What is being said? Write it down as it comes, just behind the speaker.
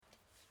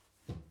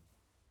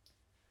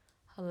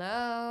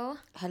Hello.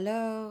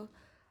 Hello.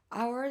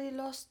 I already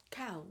lost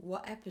count.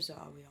 What episode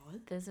are we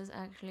on? This is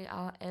actually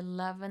our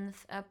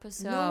 11th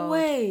episode. No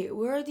way.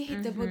 We already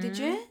hit double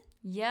digit?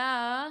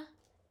 Yeah.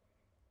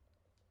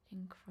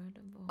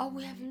 Incredible. Oh,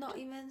 we have right? not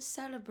even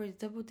celebrated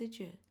double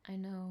digit. I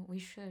know, we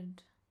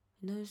should.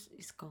 No,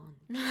 it's gone.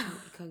 You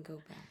can't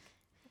go back.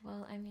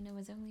 Well, I mean, it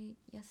was only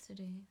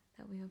yesterday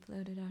that we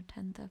uploaded our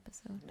 10th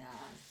episode. Nah,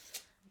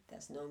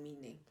 that's no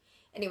meaning.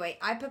 Anyway,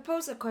 I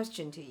propose a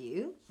question to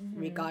you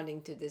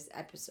regarding to this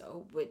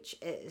episode, which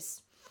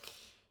is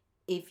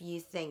if you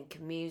think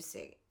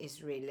music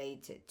is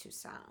related to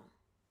sound.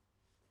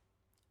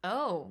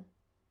 Oh,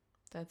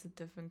 that's a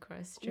different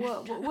question.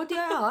 What did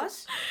I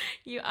ask?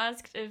 You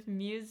asked if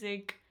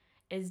music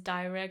is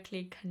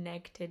directly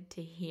connected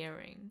to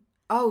hearing.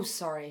 Oh,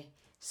 sorry.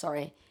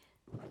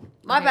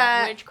 My Okay,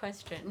 bad. Which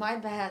question? My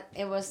bad.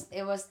 It was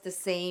the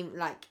same.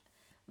 Like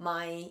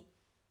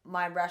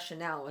my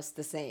rationale was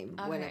the same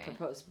when I Okay.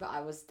 proposed, but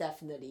I was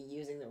definitely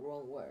using the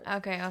wrong word.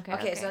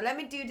 Okay. So let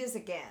me do this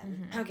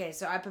again. Okay,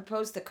 so I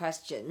proposed the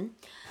question: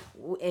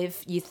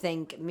 if you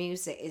think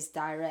music is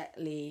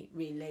directly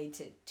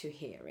related to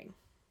hearing.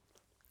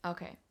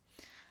 Okay.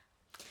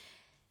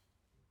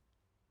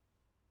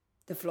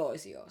 The floor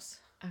is yours.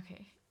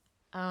 Okay.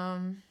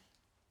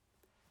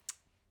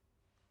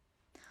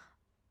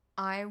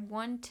 I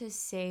want to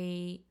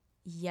say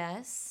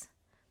yes,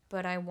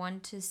 but I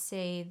want to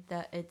say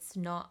that it's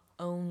not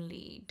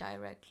only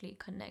directly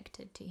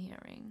connected to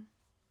hearing.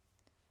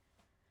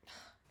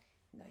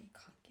 No, you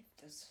can't give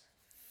this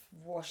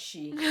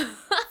washy,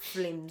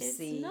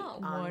 flimsy It's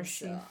not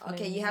washy, answer.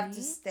 Okay, you have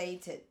to flimsy.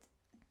 state it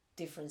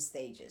different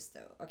stages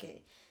though.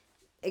 Okay,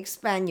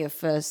 expand your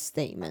first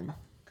statement.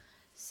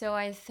 So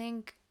I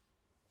think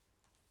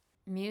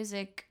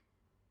music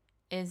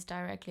is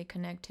directly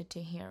connected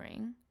to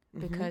hearing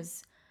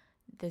because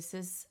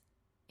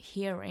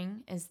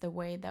hearing is the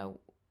way that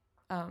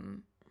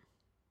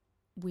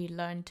we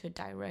learn to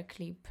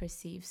directly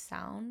perceive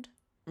sound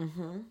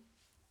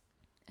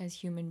as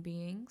human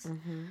beings.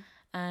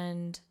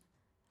 And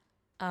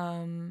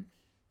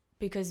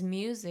because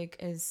music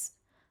is,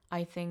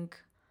 I think,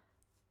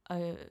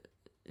 a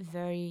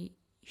very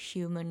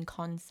human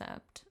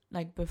concept.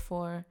 Like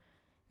before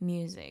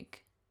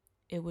music,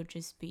 it would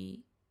just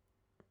be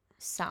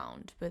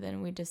sound, but then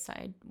we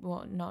decide,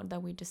 well, not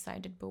that we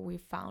decided, but we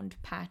found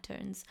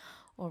patterns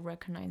or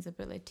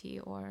recognizability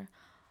or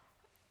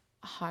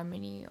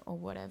harmony or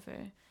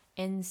whatever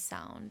in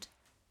sound,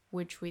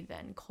 which we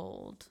then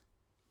called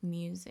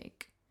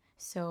music.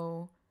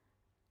 So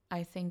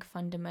I think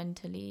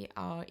fundamentally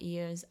our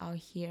ears, our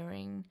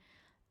hearing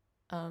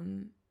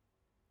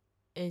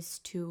is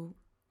to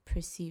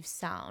perceive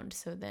sound.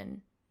 So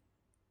then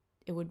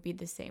it would be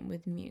the same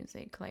with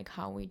music, like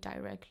how we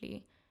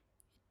directly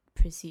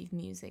perceive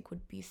music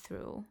would be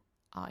through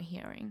our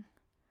hearing.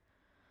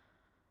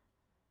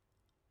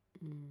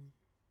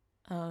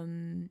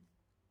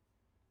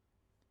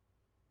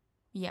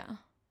 Yeah.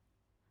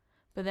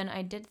 But then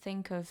I did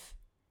think of,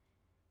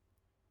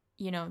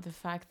 the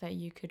fact that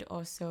you could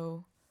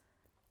also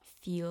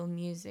feel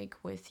music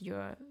with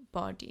your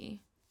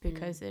body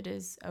because it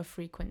is a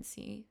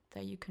frequency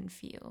that you can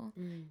feel.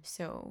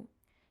 So,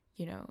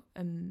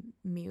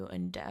 mute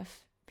and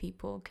deaf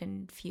people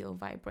can feel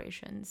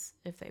vibrations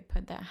if they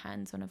put their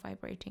hands on a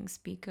vibrating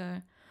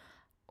speaker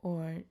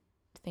or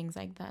things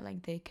like that.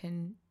 Like they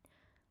can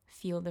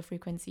feel the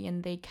frequency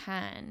and they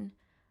can,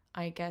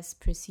 I guess,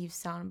 perceive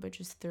sound, but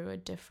just through a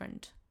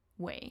different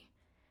way.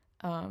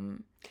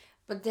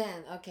 But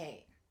then,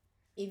 okay,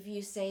 if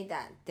you say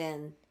that,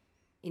 then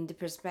in the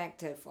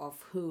perspective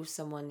of who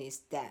someone is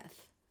deaf,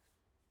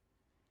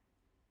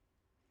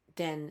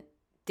 then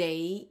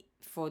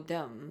for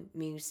them,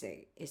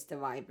 music is the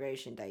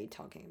vibration that you're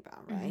talking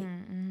about, right?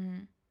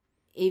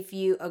 If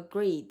you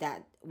agree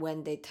that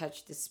when they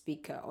touch the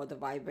speaker or the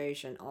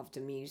vibration of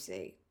the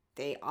music,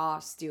 they are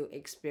still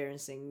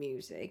experiencing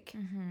music,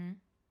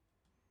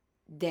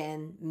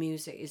 then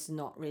music is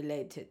not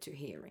related to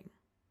hearing.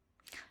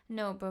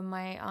 No, but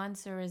my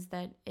answer is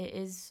that it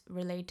is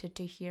related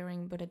to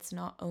hearing, but it's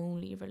not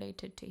only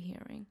related to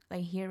hearing.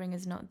 Like hearing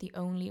is not the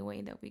only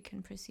way that we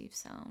can perceive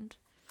sound.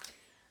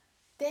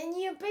 Then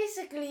you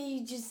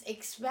basically just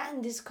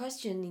expand this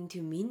question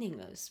into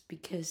meaningless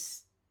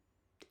because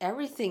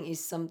everything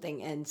is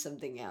something and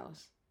something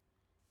else.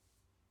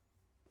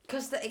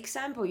 Because the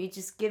example you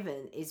just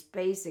given is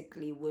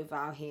basically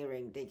without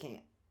hearing, they can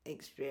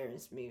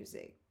experience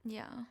music.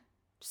 Yeah.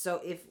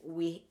 So if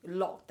we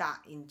lock that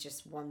in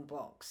just one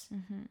box,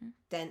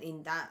 then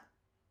in that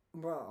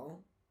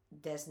row,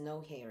 there's no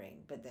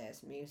hearing, but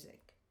there's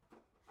music.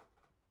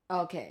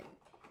 Okay.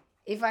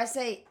 If I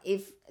say,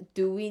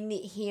 do we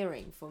need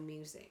hearing for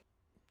music?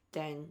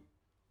 Then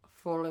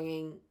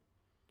following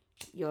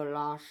your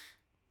last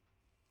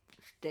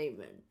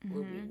statement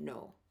will be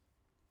no.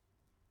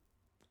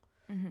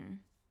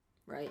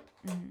 Right?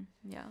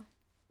 Yeah.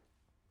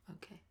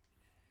 Okay.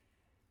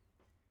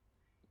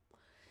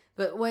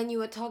 But when you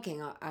were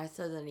talking, I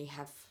suddenly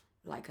have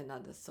like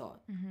another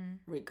thought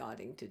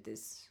regarding to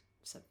this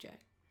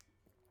subject.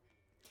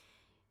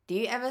 Do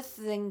you ever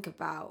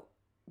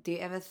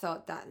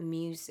thought that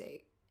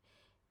music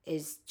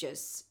is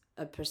just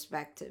a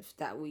perspective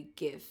that we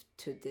give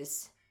to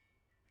this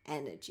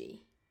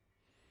energy,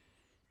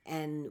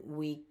 and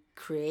we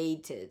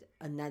created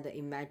another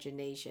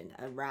imagination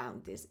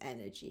around this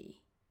energy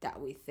that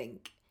we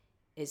think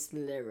is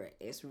lyric,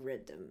 is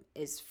rhythm,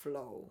 is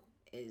flow,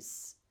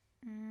 is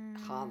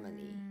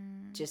harmony,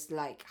 just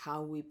like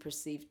how we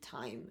perceive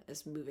time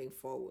as moving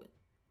forward,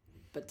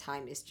 but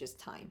time is just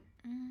time.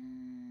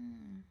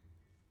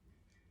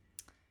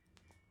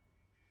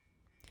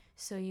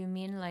 So you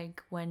mean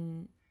like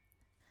when,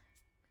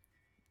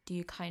 do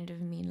you kind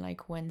of mean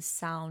like when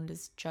sound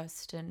is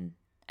just an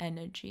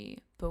energy,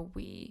 but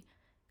we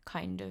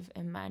kind of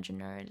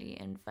imaginarily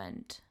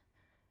invent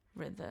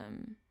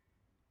rhythm,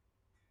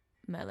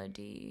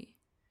 melody,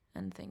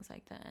 and things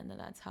like that, and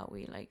that's how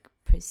we like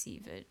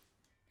perceive it?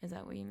 Is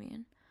that what you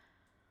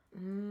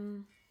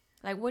mean?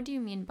 Like, what do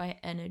you mean by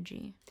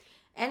energy?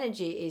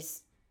 Energy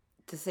is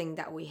the thing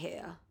that we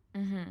hear,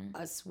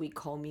 as we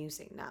call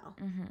music now.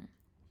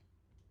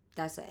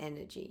 That's an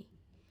energy.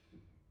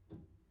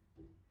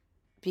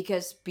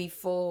 Because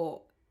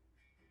before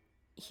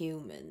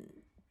human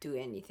do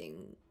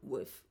anything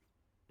with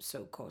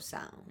so-called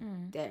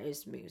sound, there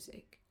is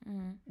music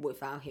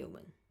without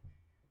human.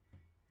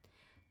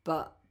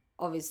 But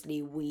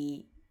obviously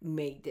we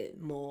made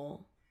it more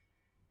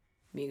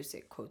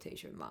music,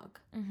 quotation mark,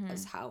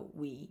 as how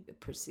we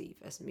perceive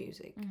as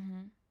music.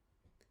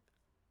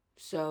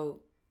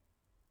 So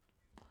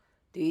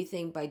do you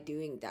think by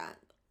doing that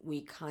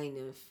we kind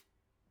of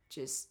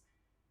just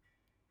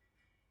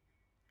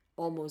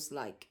almost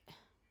like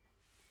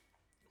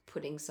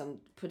putting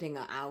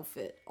an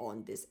outfit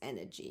on this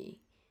energy?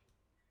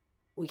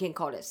 We can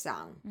call it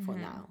sound for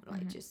now,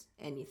 like just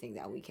anything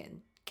that we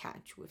can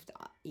catch with the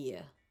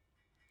ear.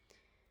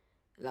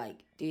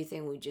 Like, do you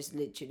think we're just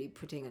literally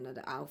putting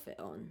another outfit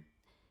on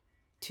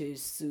to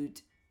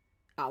suit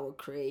our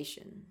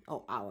creation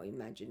or our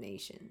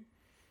imagination,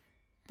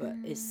 but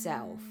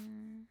itself?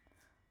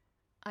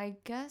 I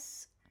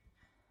guess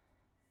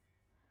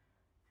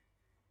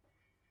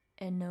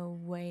in a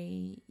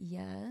way,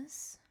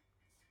 yes.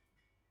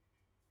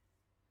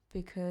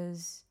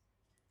 Because,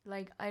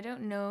 like, I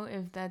don't know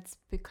if that's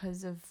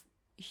because of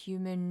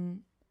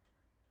human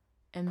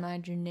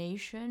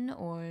imagination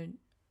or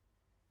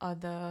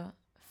other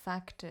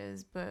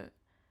factors, but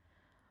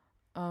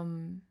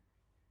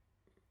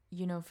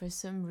you know, for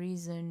some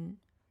reason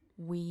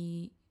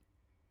we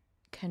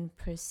can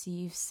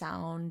perceive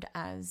sound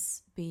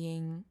as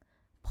being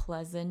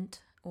pleasant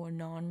or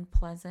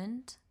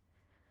non-pleasant,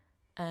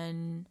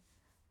 and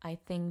I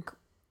think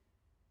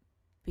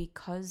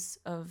because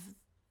of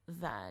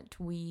that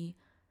we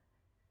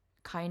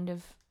kind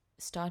of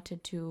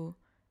started to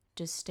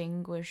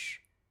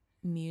distinguish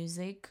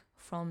music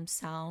from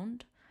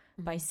sound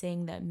by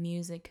saying that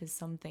music is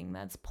something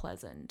that's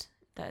pleasant,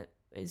 that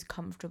is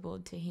comfortable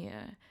to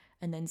hear,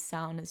 and then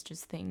sound is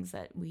just things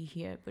that we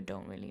hear but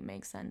don't really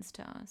make sense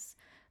to us,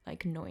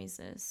 like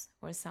noises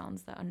or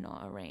sounds that are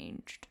not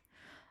arranged.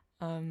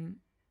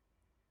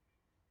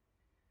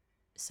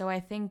 So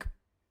I think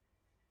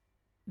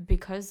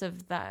because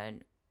of that,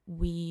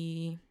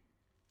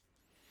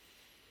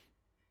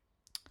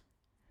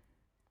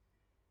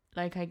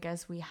 I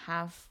guess we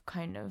have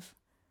kind of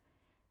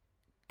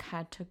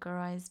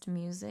categorized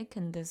music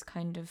in this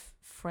kind of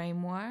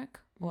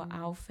framework or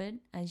outfit,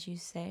 as you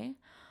say,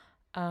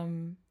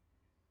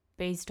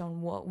 based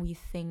on what we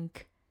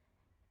think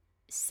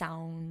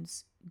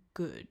sounds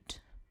good.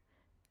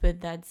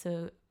 But that's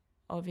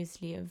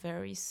obviously a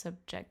very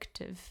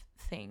subjective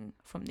thing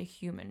from the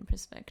human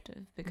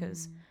perspective,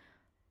 because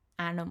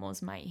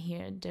animals might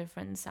hear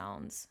different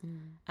sounds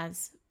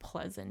as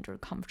pleasant or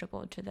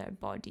comfortable to their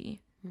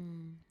body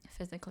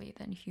physically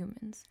than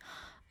humans.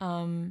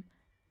 And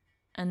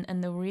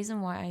the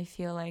reason why I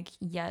feel like,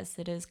 yes,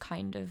 it is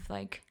kind of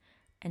like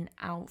an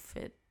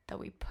outfit that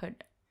we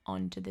put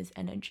onto this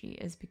energy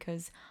is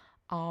because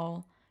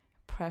our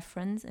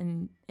preference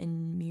in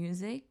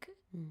music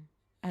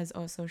has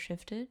also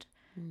shifted.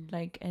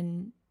 Like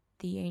in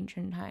the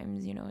ancient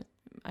times, you know,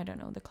 I don't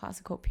know, the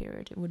classical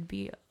period, it would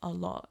be a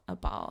lot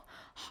about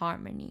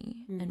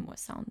harmony and what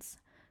sounds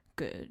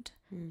good.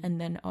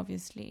 And then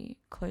obviously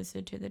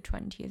closer to the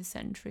 20th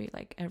century,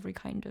 like every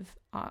kind of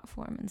art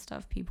form and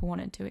stuff, people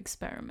wanted to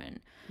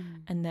experiment.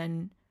 And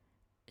then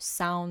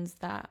sounds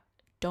that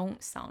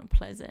don't sound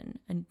pleasant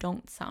and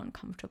don't sound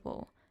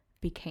comfortable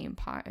became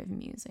part of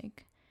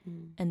music.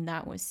 And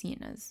that was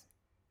seen as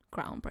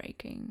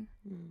groundbreaking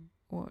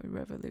or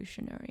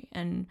revolutionary.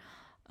 And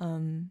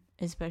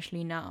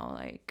especially now,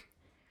 like,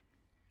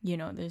 you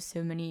know, there's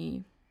so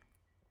many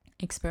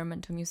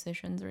experimental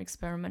musicians or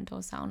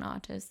experimental sound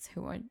artists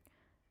who are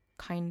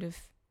kind of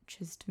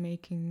just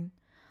making,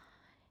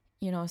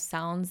 you know,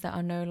 sounds that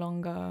are no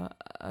longer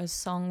a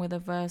song with a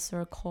verse or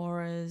a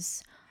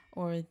chorus,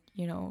 or,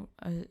 you know,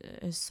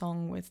 a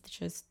song with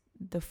just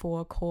the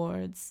 4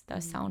 chords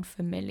that sound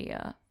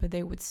familiar, but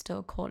they would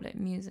still call it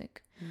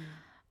music.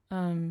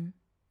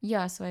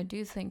 Yeah, so I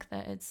do think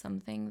that it's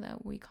something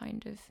that we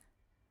kind of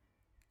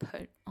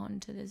put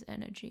onto this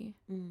energy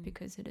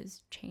because it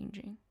is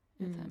changing,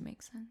 if that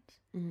makes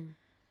sense.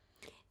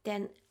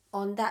 Then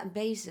on that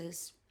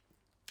basis,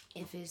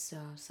 if it's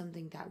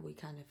something that we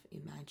kind of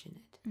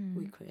imagined,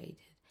 we created,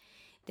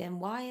 then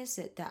why is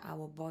it that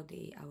our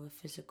body, our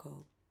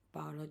physical,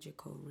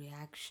 biological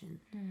reaction,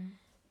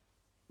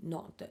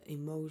 not the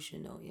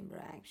emotional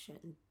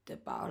reaction, the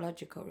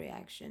biological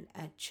reaction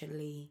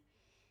actually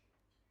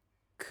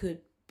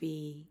could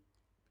be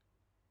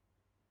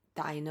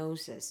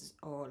diagnosis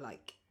or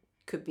like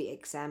could be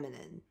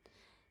examined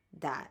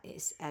that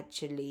is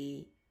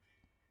actually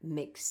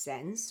makes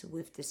sense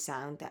with the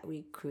sound that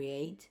we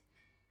create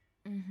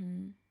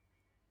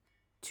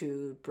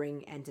to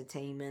bring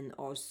entertainment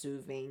or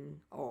soothing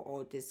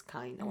or this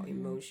kind of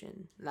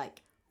emotion?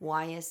 Like,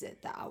 why is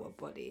it that our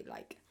body,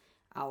 like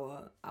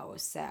our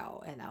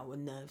cell and our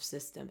nerve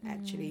system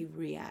actually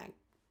react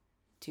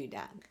to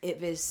that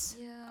if it's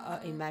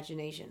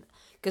imagination?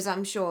 Because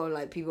I'm sure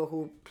like people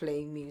who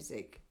play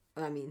music,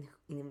 I mean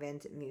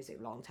invented music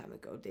a long time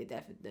ago, they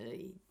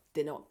definitely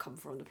did not come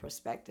from the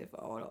perspective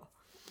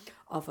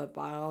of a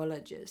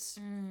biologist.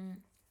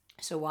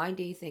 So why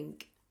do you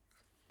think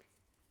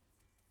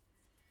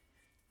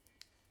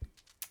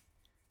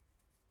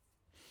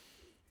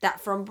that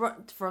from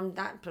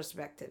that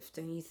perspective,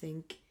 don't you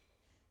think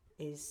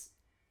is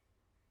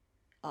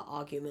an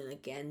argument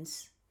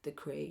against the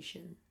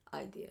creation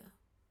idea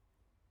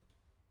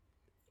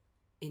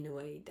in a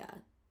way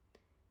that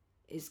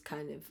is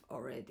kind of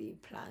already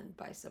planned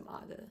by some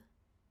other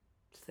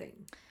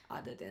thing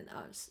other than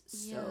us?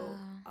 So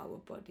our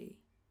body,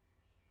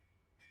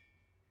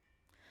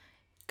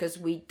 because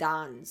we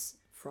dance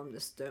from the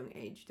Stone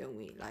Age, don't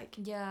we? Like,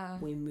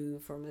 we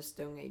move from the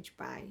Stone Age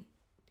by,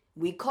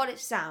 we call it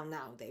sound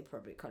now, they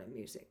probably call it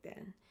music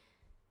then.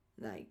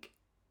 Like,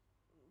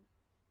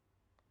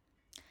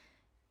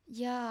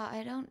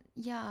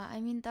 I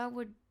mean, that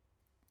would,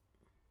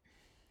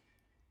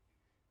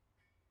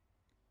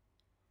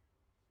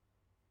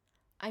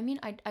 I mean,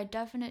 I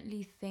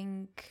definitely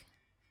think,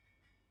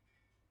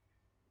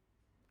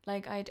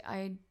 like,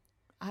 I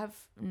have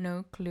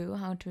no clue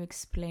how to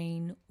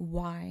explain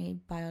why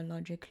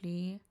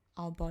biologically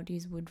our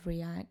bodies would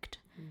react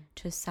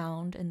to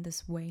sound in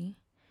this way.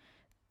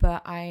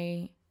 But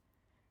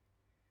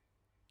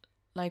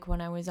like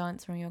when I was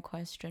answering your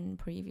question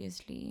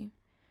previously,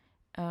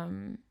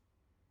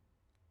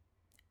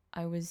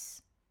 I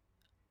was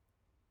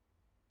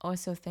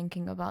also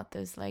thinking about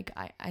this. Like,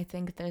 I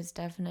think there's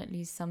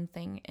definitely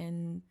something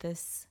in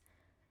this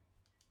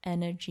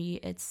energy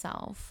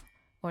itself,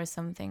 or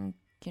something,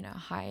 you know,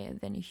 higher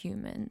than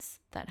humans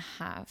that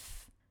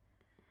have,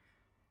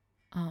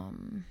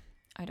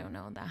 I don't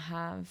know, that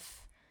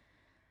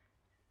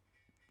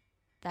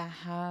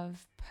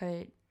have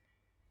put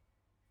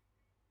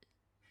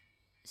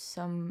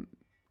some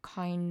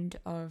kind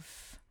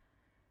of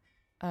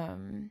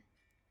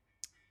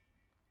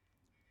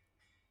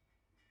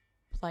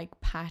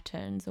like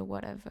patterns or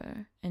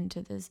whatever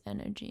into this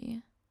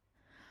energy.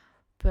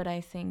 But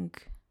I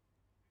think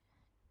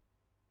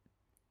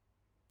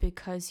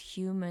because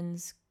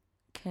humans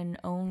can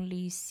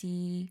only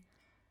see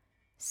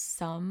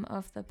some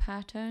of the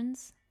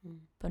patterns,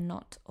 but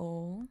not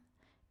all,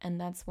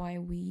 and that's why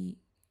we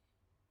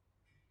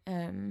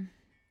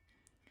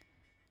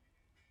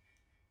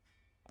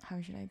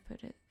how should I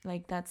put it?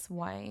 Like, that's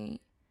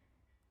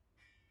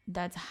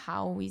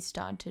how we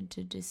started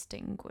to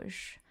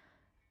distinguish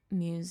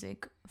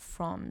music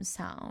from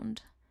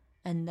sound,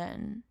 and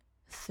then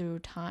through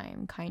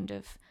time kind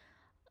of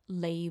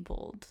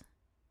labeled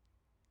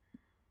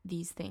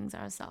these things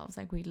ourselves.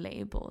 Like, we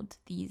labeled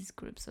these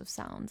groups of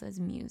sounds as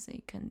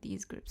music and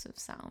these groups of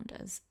sound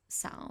as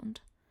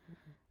sound,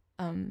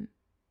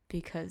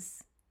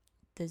 because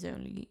there's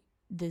only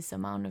this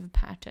amount of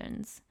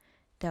patterns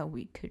that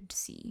we could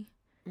see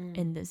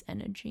in this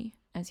energy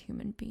as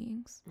human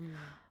beings.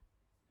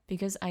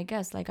 Because I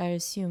guess, like, I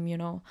assume, you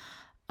know,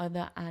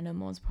 other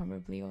animals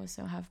probably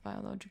also have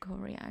biological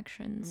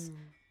reactions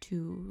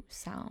to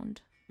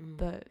sound,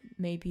 but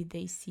maybe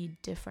they see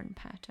different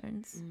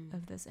patterns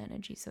of this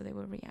energy, so they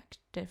will react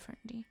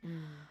differently.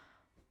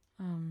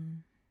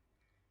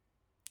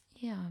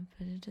 Yeah,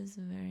 but it is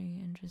a very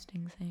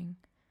interesting thing.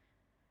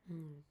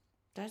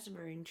 That's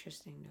very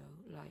interesting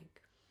though,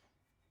 like,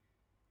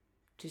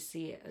 to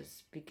see it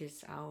as,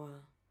 because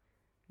our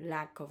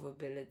lack of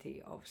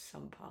ability of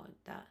some part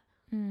that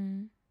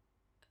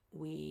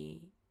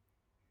we,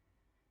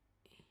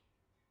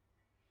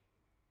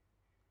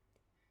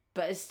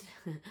 but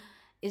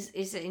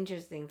it's an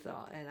interesting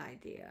thought and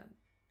idea,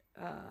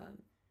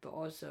 but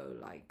also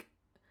like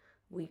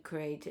we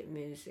created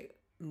music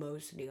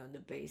mostly on the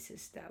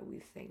basis that we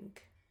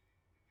think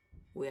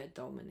we're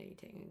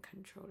dominating and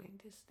controlling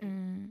this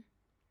thing.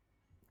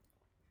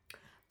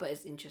 But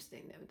it's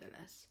interesting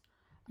nevertheless.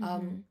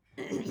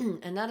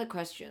 Another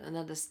question,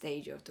 another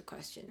stage of the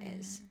question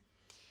is,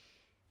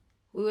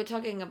 we were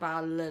talking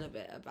about a little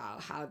bit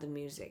about how the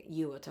music,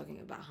 you were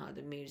talking about how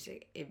the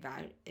music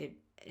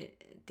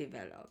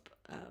develop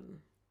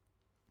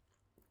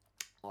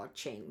or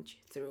change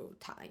through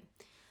time.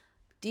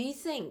 Do you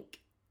think,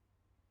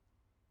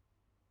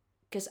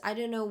 because I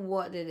don't know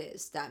what it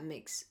is that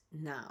makes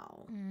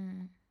now,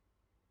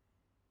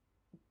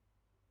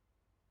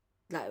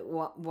 like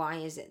why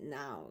is it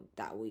now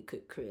that we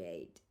could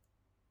create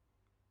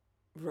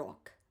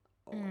rock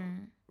or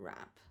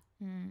rap,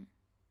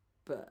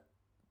 but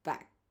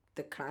back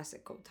the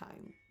classical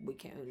time we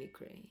can only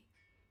create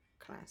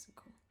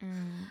classical?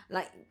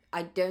 Like,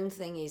 I don't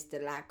think it's the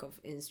lack of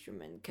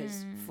instrument,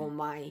 because for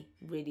my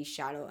really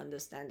shallow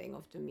understanding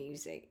of the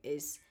music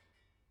is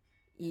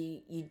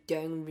you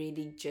don't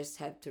really just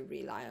have to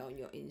rely on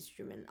your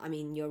instrument. I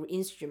mean, your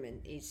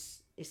instrument is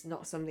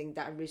not something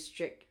that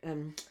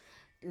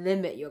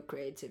limit your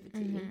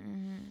creativity.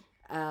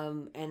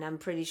 And I'm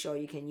pretty sure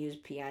you can use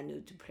piano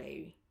to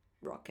play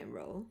rock and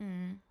roll.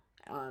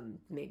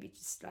 Maybe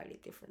just slightly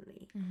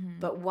differently.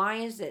 But why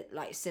is it,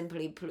 like,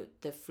 simply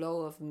put, the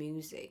flow of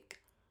music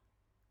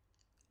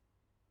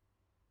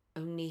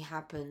only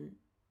happen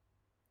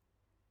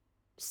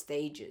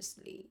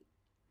stagisly?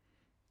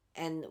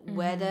 And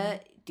whether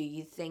do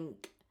you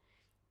think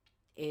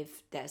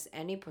if there's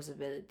any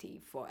possibility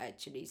for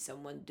actually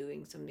someone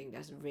doing something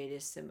that's really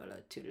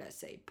similar to, let's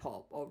say,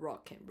 pop or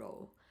rock and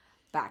roll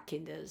back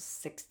in the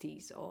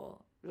 60s, or,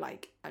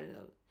 like, I don't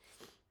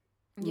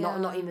know,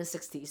 not even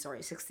 60s, sorry,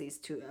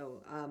 60s too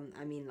old.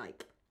 I mean,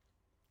 like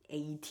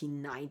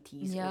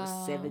 1890s or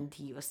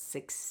 70s or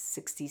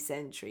 60th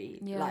century,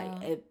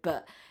 like it,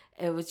 but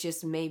it was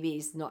just, maybe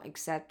it's not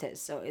accepted,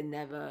 so it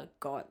never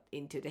got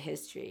into the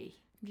history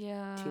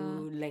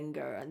to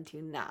linger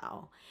until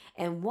now.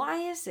 And why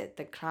is it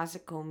the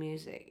classical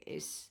music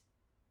is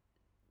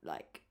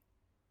like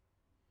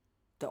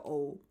the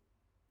old,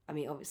 I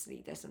mean,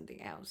 obviously there's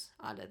something else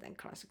other than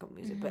classical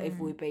music, but if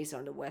we base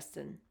on the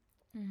Western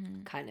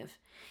kind of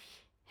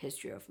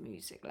history of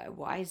music, like,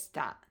 why is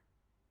that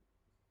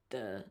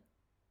the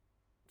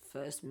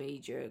first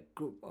major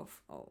group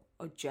of or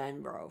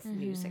genre of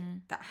music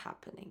that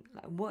happening?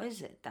 Like, what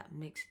is it that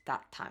makes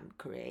that time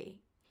create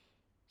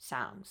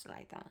sounds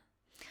like that?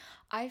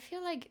 I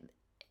feel like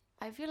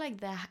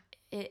that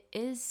it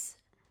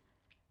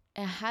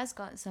has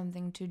got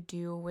something to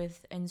do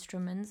with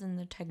instruments and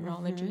the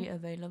technology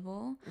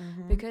available,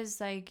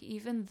 because, like,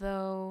 even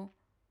though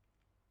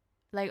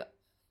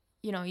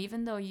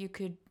you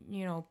could,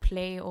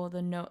 play all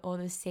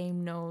the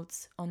same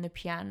notes on the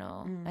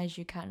piano as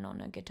you can on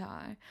a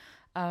guitar,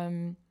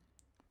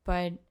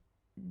 but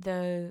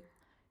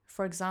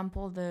for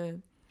example, the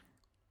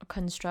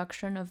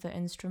construction of the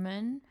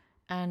instrument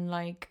and,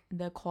 like,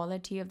 the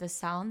quality of the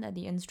sound that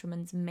the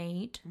instruments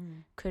made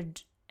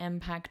could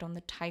impact on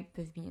the type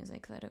of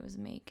music that it was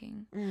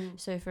making.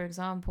 So, for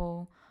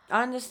example,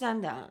 I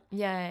understand that.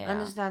 I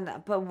understand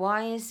that. But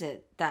why is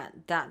it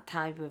that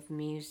type of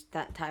music,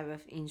 that type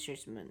of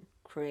instrument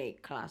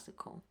create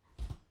classical?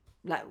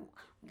 Like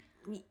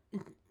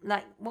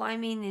what I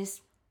mean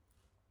is,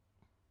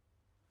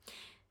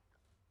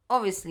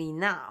 obviously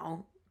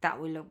now that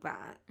we look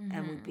back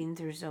and we've been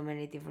through so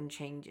many different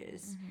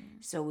changes,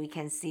 so we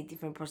can see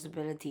different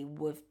possibility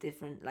with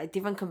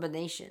different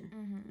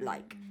combination,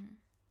 like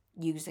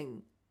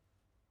using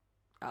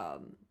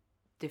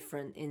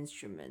different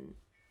instrument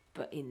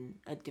but in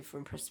a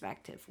different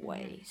perspective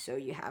way. So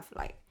you have,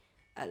 like,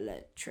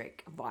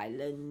 electric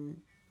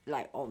violin,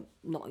 like, or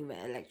not even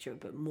electric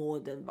but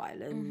modern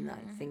violin,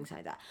 like things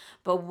like that.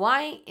 But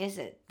why is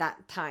it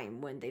that time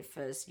when they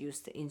first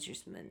used the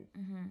instrument,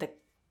 the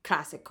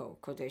classical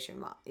quotation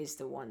mark is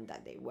the one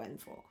that they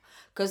went for?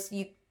 Because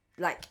you,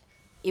 like,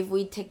 if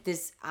we take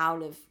this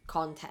out of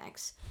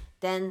context,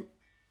 then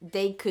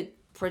they could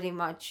pretty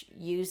much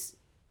use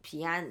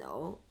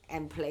piano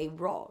and play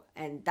rock,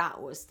 and that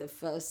was the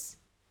first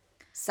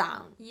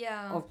sound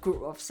or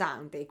group of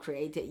sound they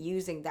created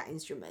using that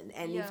instrument.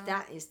 And if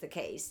that is the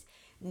case,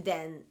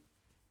 then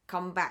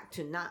come back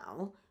to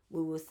now,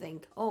 we will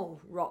think, oh,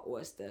 rock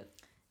was the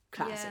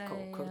classical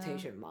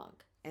quotation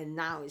mark, and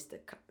now is the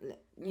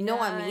know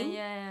what I mean?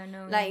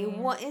 Like,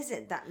 what is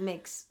it that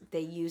makes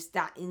they use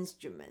that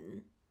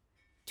instrument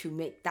to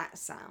make that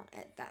sound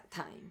at that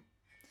time?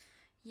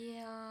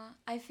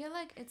 I feel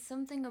like it's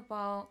something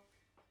about,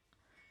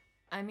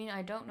 I mean,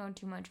 I don't know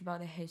too much about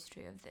the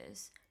history of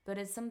this, but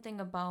it's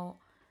something about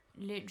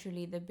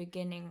literally the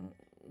beginning,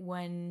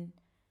 when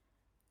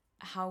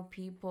how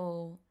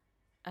people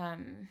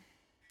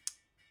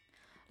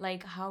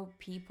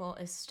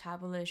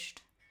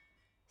established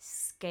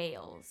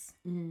scales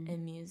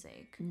in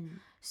music.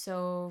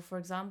 So, for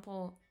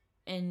example,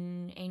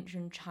 in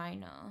ancient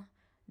China,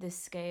 the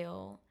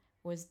scale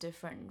was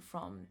different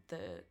from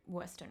the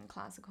Western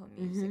classical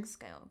music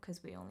scale,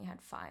 because we only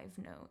had 5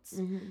 notes,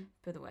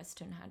 but the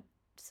Western had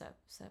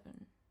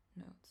 7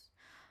 notes.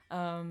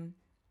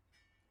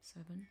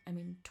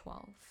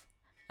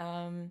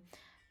 12.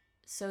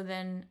 So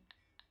then,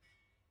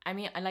 I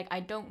mean, I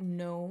don't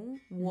know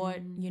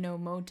what,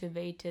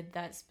 motivated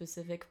that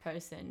specific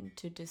person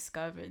to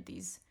discover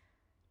these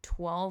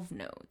 12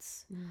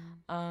 notes.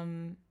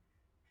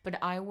 But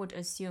I would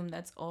assume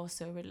that's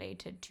also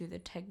related to the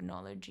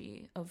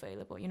technology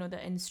available,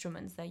 the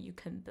instruments that you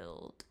can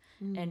build,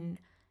 and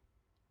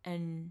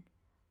and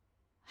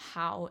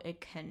how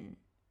it can,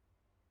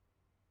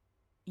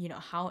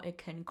 how it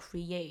can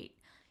create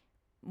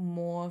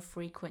more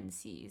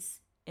frequencies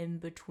in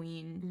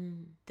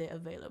between the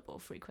available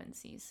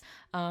frequencies.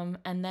 And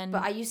then...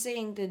 But are you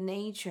saying the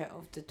nature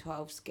of the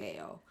 12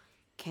 scale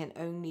can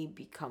only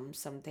become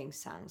something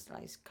sounds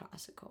like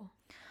classical?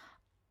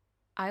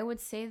 I would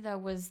say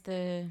that was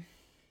the...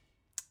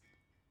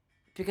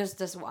 Because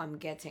that's what I'm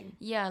getting.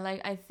 Yeah,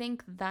 like, I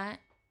think that,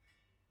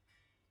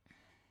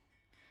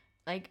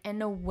 like,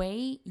 in a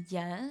way,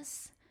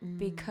 yes,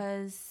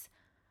 because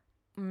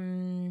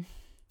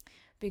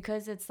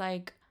it's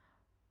like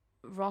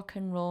rock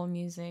and roll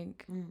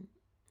music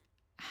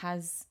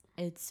has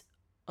its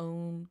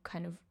own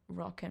kind of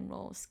rock and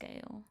roll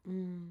scale.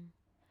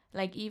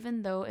 Like,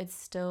 even though it's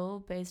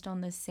still based on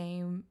the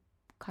same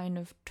kind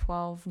of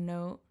 12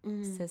 note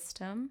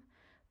system,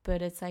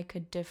 but it's like a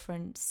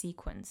different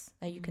sequence.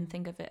 Like, you can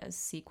think of it as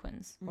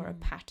sequence or a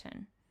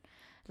pattern.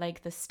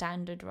 Like, the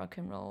standard rock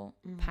and roll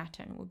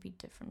pattern would be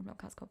different from the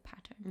classical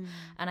pattern.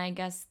 And I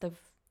guess the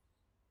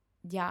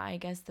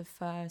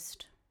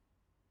first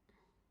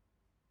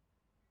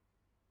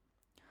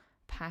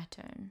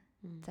pattern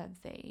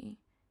that they,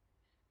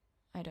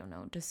 I don't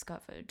know,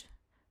 discovered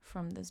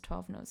from this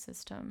 12 note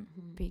system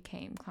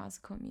became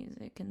classical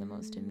music in the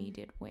most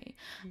immediate way.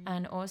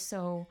 And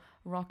also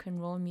rock and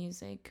roll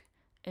music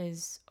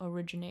is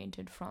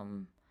originated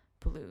from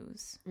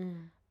blues,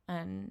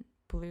 and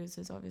blues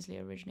is obviously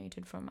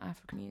originated from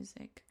African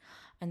music.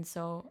 And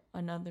so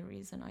another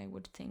reason I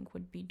would think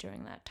would be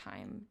during that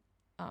time,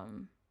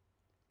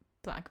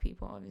 Black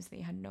people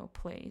obviously had no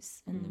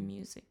place in the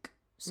music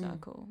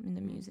circle, in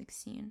the music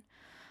scene.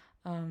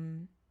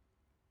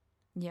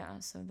 Yeah,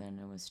 so then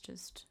it was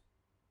just,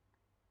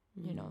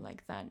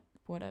 like that,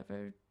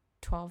 whatever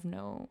 12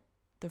 note,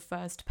 the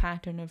first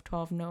pattern of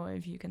 12 note,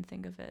 if you can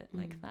think of it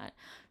like that,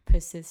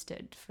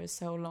 persisted for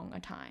so long a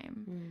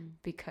time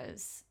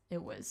because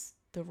it was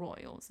the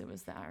royals, it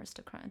was the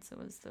aristocrats, it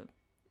was the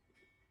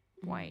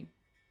white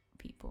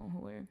people who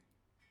were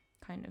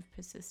kind of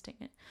persisting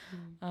it.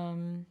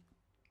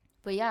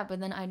 But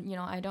then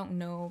I don't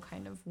know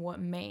kind of what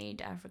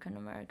made African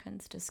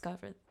Americans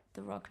discover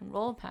the rock and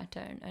roll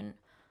pattern and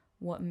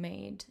what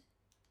made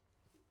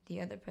the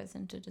other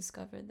person to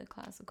discover the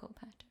classical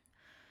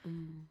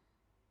pattern.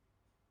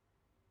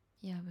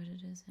 Yeah, but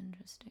it is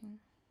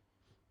interesting.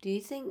 Do you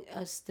think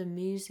as the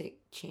music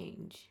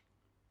change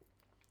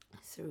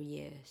through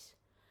years,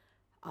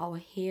 our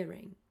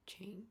hearing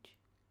change?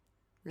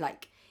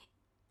 Like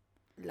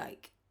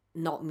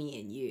not me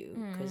and you,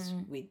 because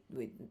we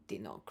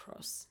did not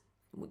cross.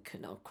 We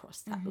could not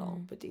cross that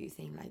long. But do you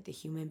think like the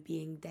human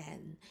being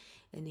then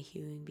and the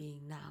human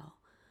being now,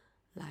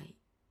 like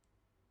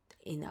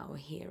in our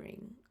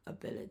hearing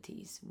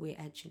abilities, we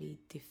actually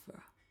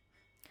differ,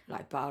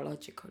 like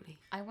biologically?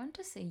 I want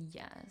to say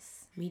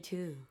yes. Me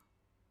too.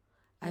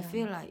 I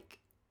feel like,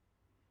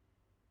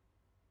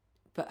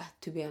 but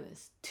to be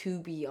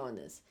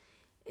honest,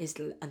 it's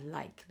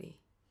unlikely.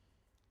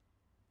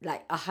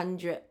 Like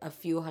a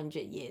few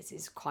hundred years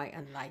is quite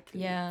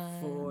unlikely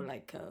for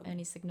like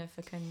any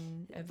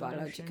significant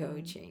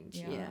biological change.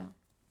 Yeah.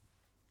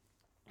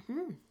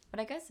 But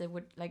I guess it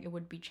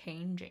would be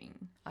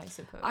changing, I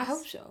suppose. I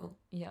hope so.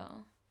 Yeah.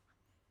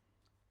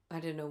 I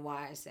don't know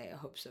why I say I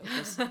hope so.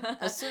 Because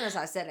as soon as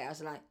I said it, I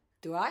was like,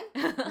 do I?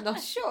 I'm not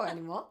sure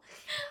anymore.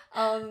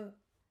 But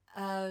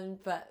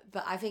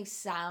I think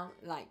sound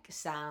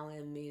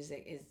and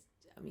music is.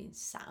 I mean,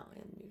 sound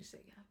and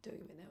music. I don't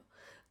even know.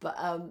 But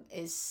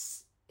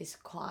it's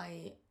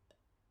quite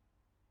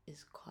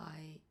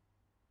I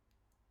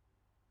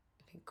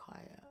think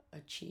quite an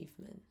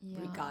achievement,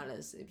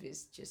 regardless if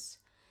it's just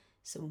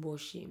some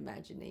washy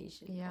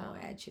imagination or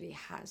actually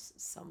has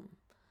some,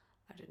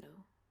 I don't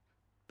know,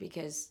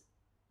 because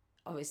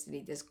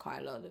obviously there's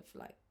quite a lot of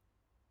like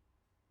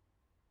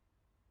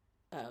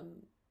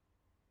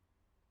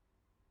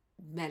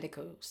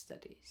medical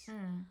studies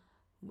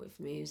with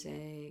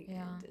music,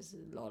 and there's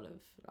a lot of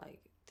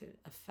like the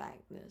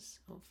effectiveness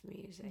of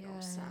music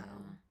or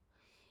sound,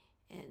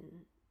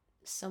 and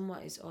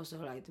somewhat is also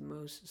like the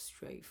most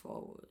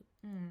straightforward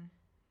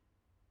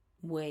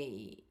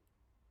way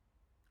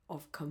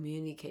of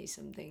communicate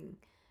something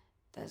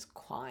that's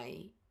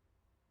quite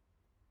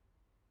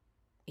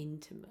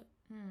intimate,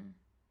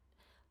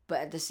 but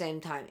at the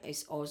same time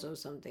it's also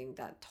something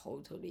that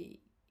totally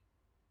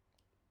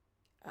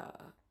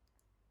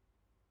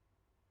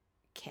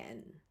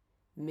can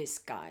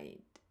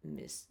mislead,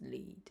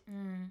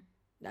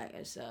 like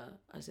as a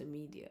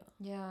media.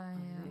 I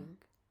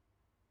think.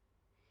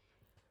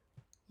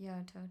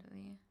 Yeah,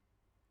 totally.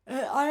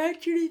 I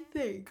actually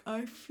think,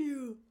 I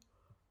feel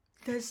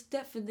there's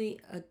definitely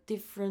a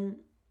different,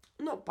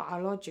 not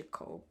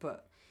biological,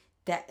 but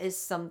there is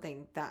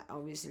something that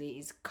obviously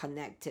is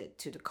connected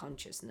to the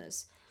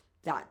consciousness,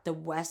 that the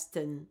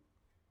Western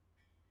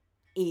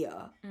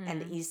ear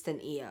and the Eastern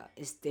ear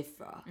is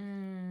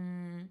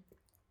different.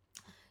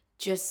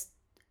 Just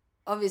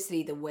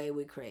obviously the way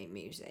we create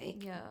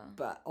music,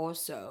 but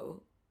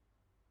also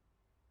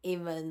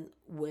even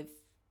with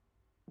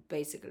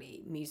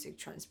basically music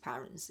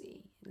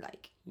transparency.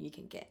 Like you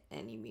can get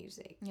any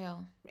music Yeah.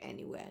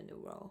 anywhere in the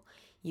world.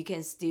 You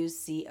can still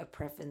see a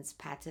preference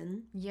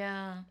pattern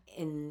Yeah.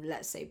 in,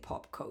 let's say,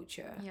 pop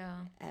culture.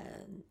 Yeah.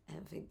 And I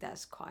think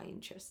that's quite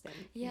interesting.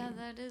 Yeah,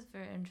 that is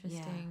very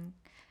interesting.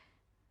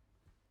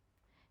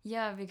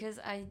 Yeah, because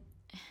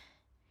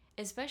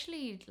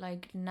especially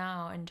like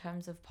now in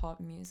terms of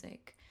pop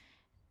music,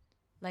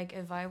 like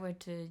if I were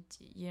to,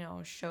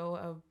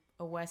 show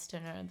a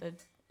Westerner the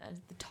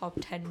top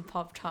 10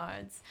 pop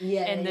charts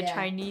in the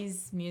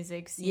Chinese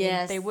music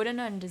scene, they wouldn't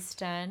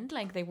understand,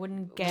 like they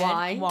wouldn't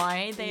get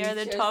why they are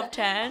the top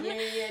 10. No,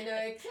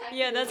 exactly.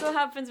 Yeah, that's what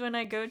happens when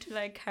I go to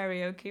like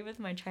karaoke with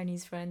my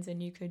Chinese friends,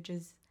 and you could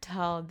just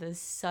tell there's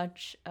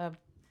such a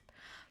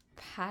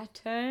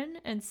pattern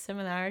and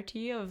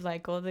similarity of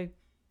like all the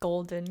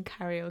golden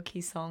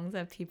karaoke songs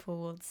that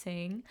people would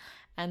sing,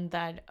 and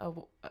that a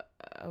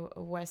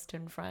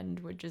Western friend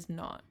would just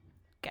not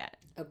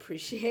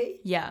appreciate.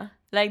 Yeah,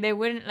 like they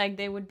wouldn't, like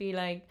they would be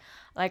like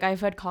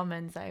I've heard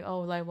comments like,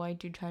 oh, like why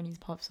do Chinese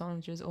pop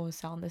songs just all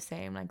sound the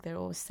same, like they're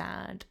all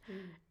sad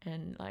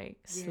and like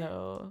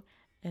slow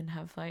and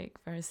have like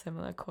very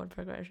similar chord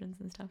progressions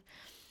and stuff.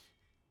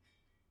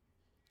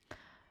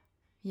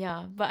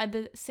 Yeah, but at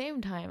the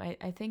same time,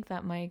 I think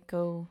that might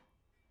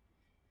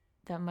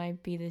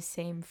be the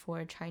same for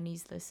a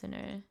Chinese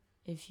listener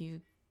if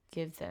you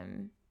give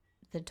them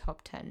the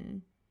top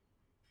 10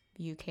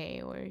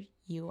 UK or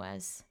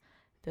US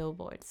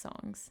Billboard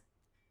songs.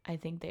 I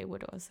think they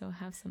would also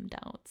have some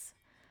doubts.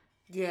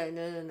 Yeah,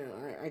 no.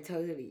 I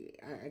totally,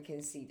 I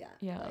can see that.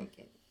 Yeah.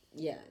 Like,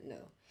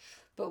 no.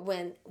 But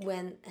when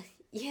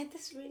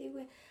that's really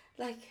weird.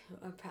 Like,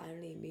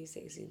 apparently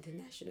music is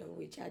international,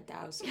 which I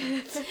doubt so.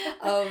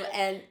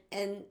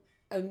 and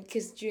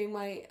because during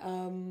my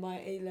my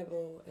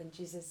A-level and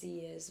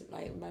GCSE years,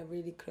 my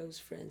really close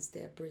friends,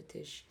 they're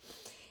British,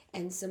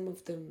 and some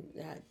of them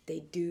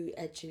they do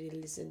actually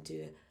listen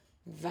to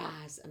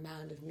vast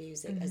amount of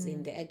music, as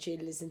in they actually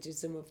listen to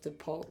some of the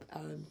pop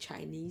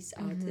Chinese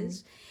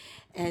artists,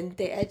 and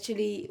they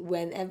actually,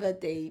 whenever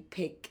they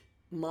pick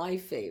my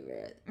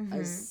favorite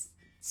as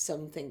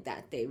something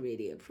that they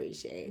really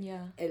appreciate,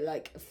 it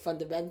like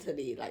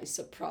fundamentally like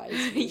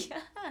surprised me.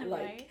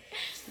 Right.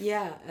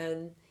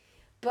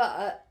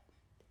 But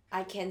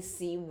I can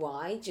see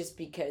why, just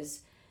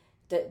because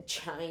the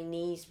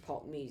Chinese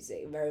pop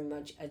music very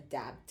much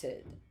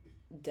adapted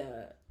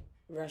the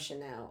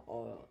rationale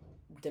or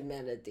the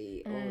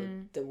melody or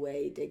the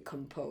way they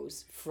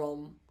compose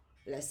from,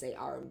 let's say,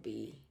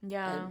 R&B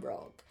and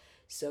rock.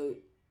 So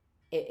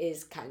it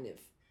is kind of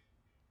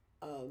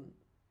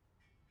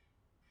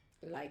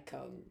like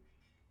a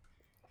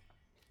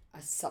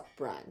sub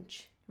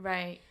branch,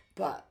 right,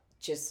 but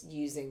just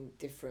using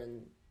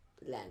different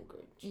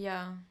language.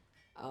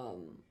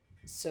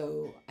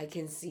 So I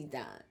can see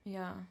that,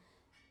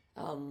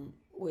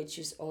 which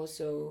is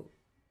also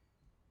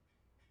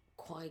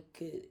quite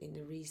good in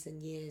the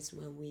recent years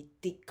when we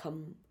did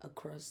come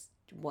across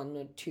one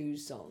or two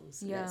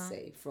songs, let's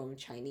say, from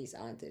Chinese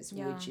artists,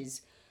 which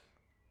is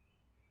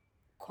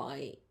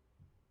quite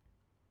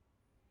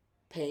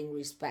paying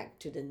respect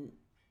to the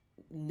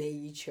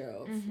nature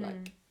of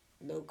like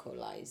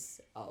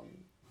localized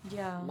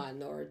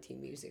minority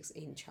musics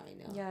in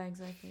China. Yeah,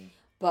 exactly.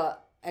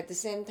 But at the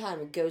same time,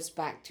 it goes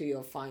back to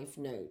your 5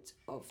 notes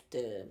of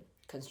the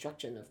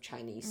construction of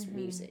Chinese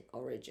music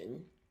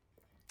origin.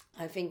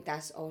 I think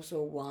that's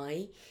also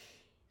why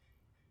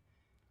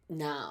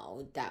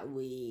now that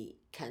we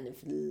kind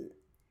of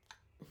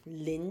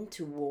lean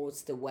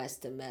towards the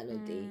Western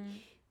melody,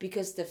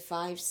 because the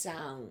 5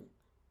 sound,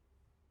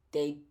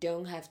 they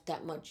don't have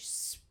that much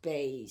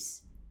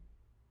space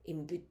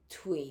in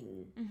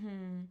between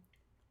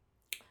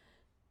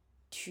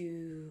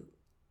to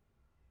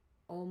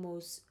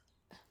almost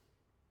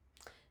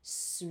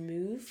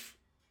smooth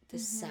the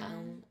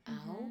sound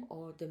out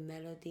or the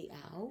melody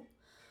out.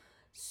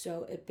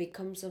 So it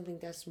becomes something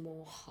that's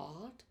more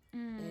hard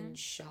and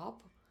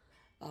sharp.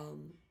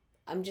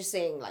 I'm just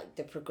saying, like,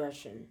 the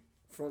progression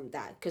from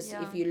that. Because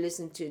if you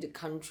listen to the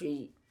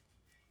country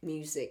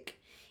music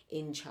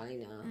in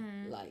China,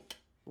 like,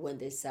 when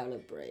they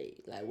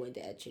celebrate, like, when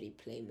they actually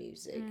play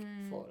music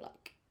for,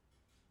 like,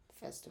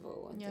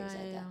 festival and things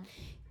like that,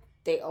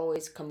 they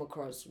always come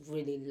across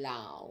really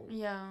loud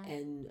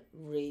and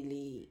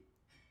really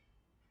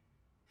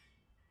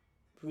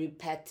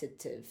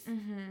repetitive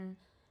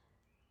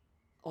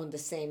on the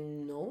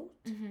same note.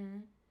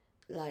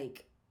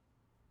 Like,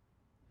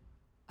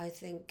 I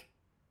think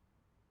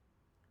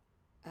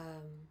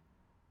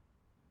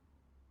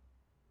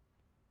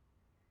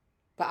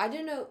but I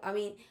don't know, I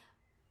mean,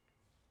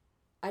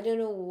 I don't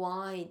know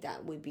why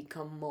that we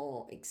become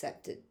more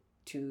accepted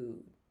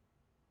to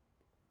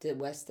the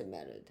Western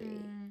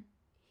melody,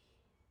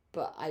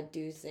 but I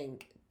do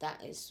think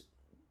that is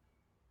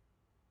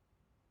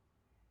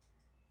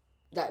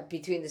that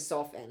between the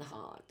soft and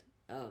hard,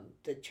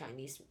 the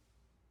Chinese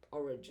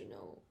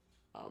original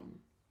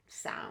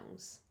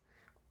sounds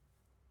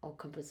or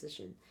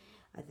composition,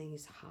 I think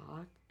is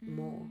hard,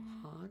 more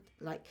hard.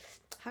 Like,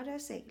 how do I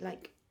say?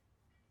 Like,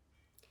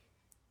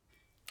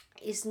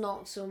 it's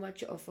not so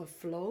much of a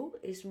flow.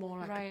 It's more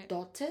like Right.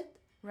 dotted.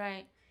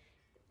 Right.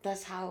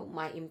 That's how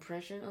my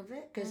impression of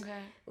it. Because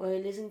Okay. when I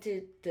listen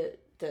to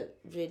the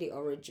really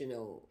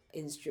original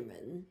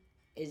instrument,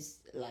 is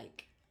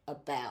like a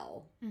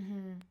bell.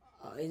 Mm-hmm.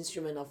 An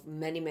instrument of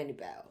many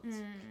bells.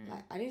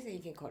 Like, I don't think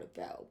you can call it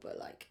bell, but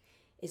like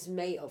it's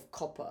made of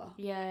copper.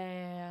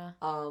 Yeah.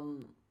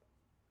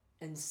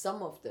 And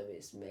some of them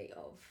is made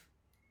of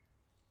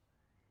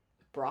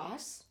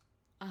brass.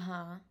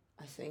 Uh-huh.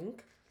 I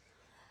think,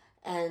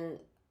 and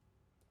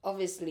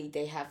obviously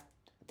they have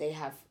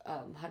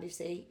how do you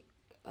say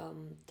da,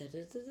 da,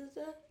 da, da,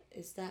 da?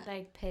 Is that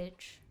Like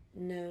pitch,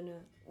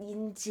 no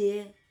音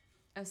阶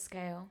a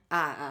scale.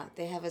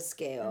 they have a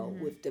scale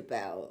with the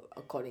bell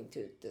according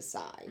to the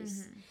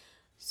size.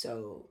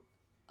 So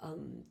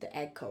the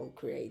echo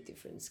create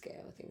different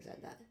scale, things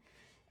like that.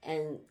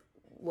 And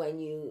when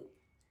you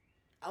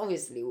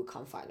obviously we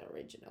can't find the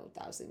original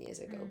 1,000 years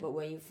ago, but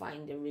when you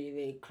find the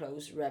really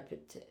close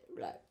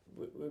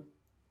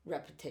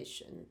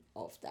repetition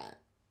of that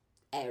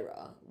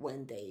era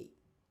when they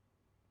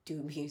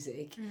do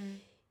music,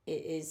 it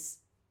is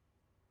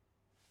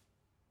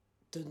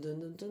dun dun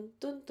dun dun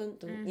dun dun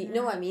dun. You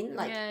know what I mean?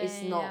 Like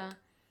it's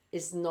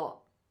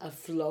not a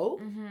flow.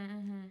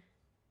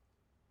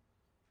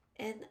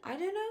 And I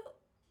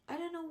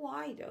don't know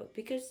why though,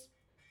 because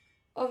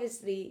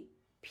obviously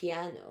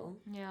piano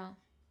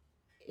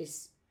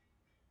is,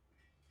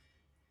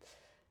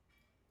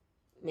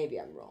 maybe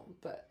I'm wrong,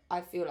 but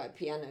I feel like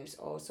piano is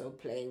also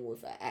playing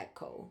with an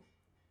echo,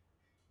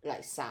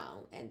 like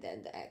sound, and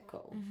then the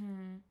echo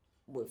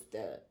with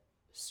the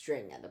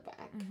string at the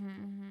back.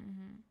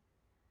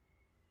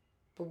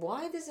 But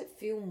why does it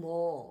feel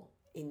more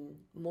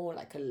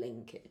like a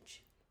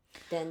linkage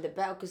than the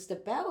bell? Because the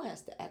bell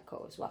has the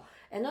echo as well,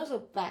 and also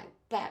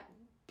back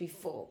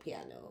before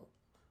piano,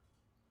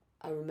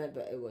 I remember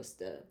it was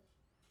the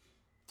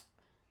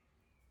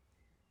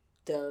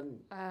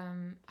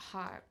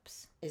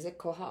harps. Is it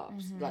called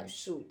harps? Like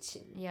竖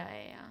琴. Yeah.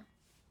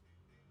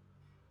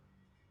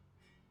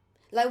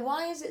 Like,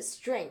 why is it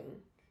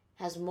string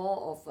has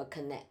more of a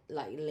connect,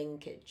 like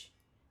linkage,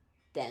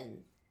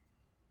 than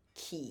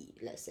key,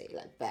 let's say,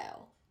 like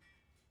bell?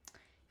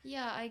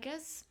 Yeah, I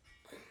guess.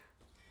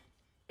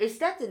 Is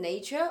that the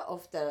nature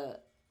of the?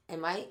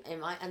 Am I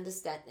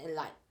understanding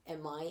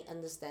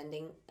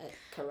it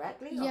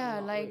correctly? Yeah,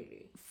 or not like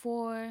really?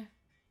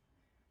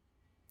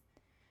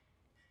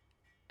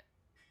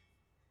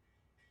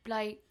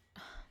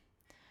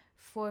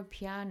 for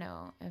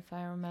piano, if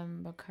I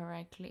remember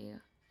correctly,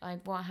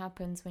 like what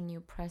happens when you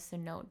press a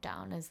note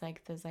down is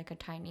like there's like a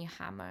tiny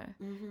hammer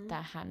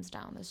that hammers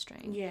down the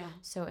string. Yeah.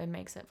 So it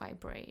makes it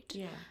vibrate.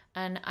 Yeah.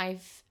 And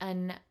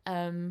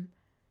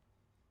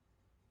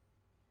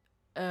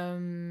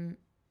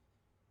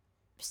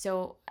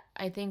so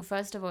I think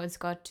first of all it's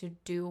got to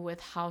do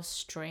with how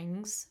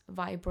strings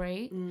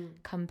vibrate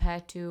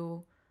compared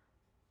to,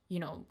 you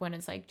know, when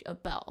it's like a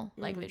bell,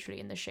 like literally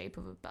in the shape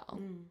of a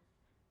bell.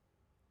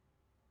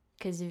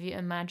 Because if you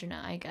imagine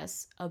it, I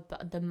guess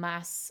the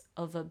mass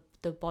of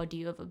the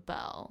body of a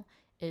bell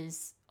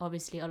is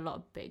obviously a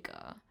lot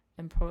bigger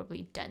and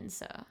probably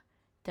denser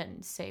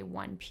than, say,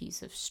 one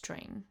piece of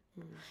string.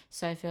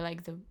 So I feel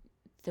like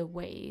the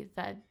way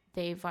that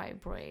they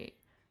vibrate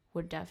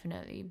would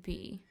definitely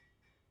be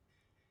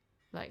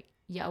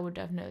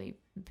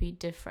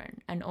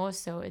different. And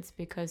also it's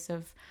because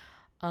of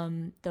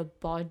the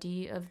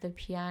body of the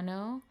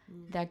piano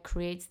that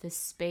creates the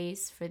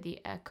space for the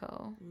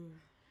echo.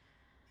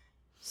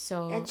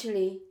 So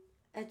actually,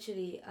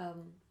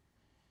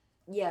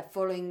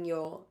 following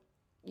your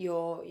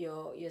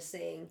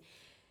saying,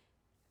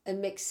 it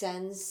makes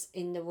sense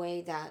in the way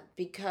that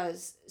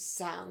because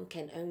sound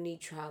can only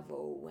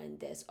travel when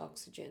there's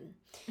oxygen.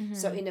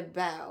 So in a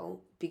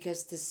bell,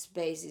 because the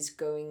space is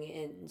going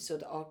in, so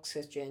the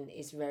oxygen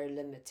is very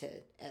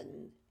limited,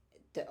 and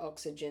the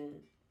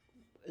oxygen,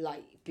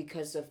 like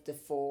because of the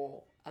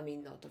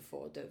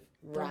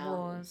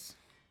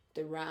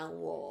round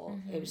wall,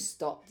 it would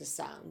stop the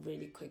sound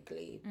really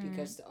quickly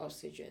because the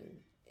oxygen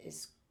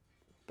is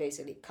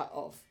basically cut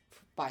off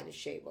by the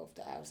shape of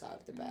the outside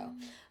of the bell.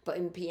 But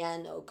in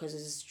piano, because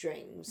it's a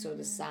string, so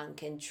the sound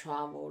can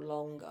travel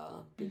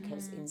longer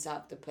because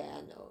inside the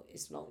piano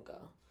is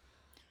longer,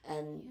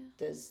 and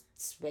the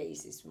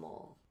space is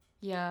more.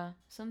 Yeah,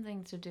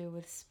 something to do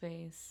with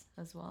space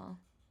as well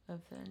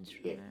of the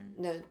instrument.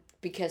 No,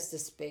 because the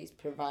space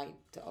provide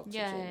the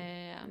oxygen.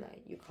 Yeah.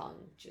 Like, you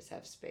can't just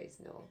have space,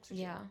 no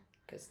oxygen. Yeah.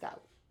 Because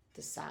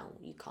the sound,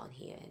 you can't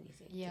hear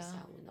anything. Yeah. The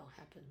sound will not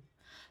happen.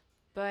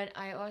 But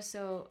I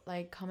also,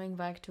 like, coming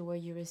back to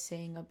what you were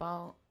saying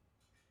about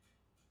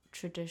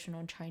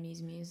traditional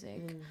Chinese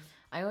music,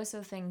 I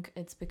also think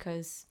it's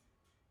because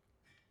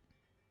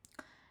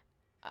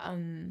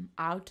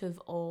out of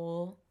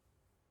all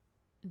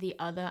the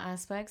other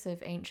aspects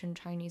of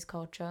ancient Chinese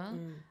culture,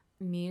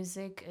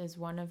 music is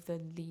one of the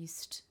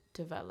least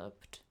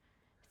developed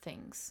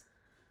things.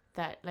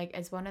 That, like,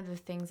 it's one of the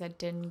things that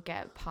didn't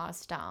get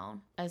passed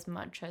down as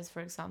much as, for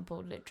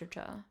example,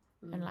 literature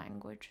and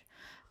language.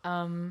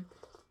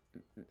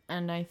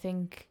 and I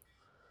think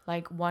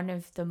like one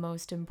of the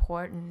most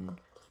important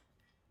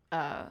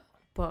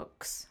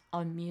books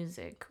on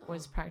music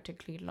was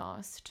practically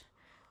lost.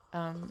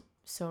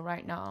 So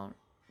right now,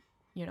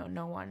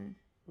 no one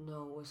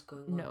what's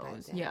going on back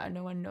knows. then. Yeah,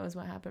 no one knows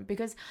what happened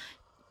because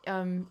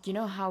you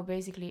know how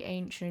basically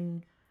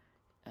ancient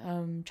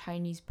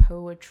Chinese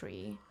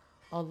poetry,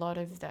 a lot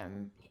of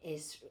them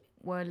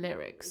were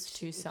lyrics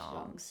to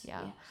songs.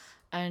 Yeah. Yes.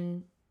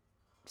 And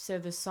so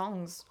the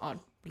songs are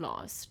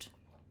lost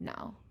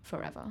now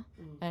forever,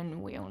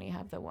 and we only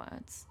have the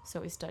words,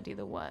 so we study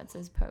the words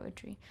as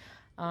poetry.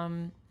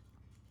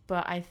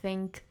 But I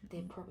think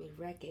they're probably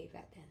reggae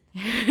back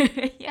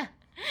then. yeah.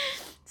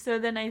 So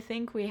then I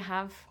think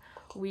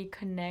we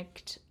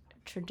connect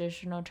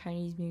traditional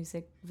Chinese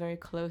music very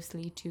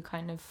closely to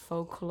kind of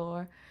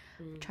folklore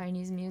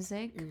Chinese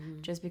music,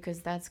 just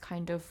because that's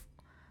kind of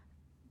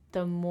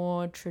the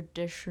more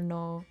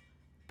traditional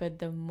but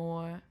the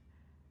more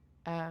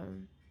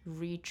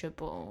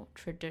reachable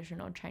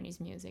traditional Chinese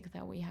music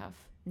that we have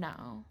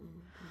now.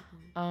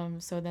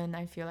 So then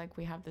I feel like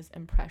we have this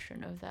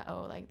impression of that,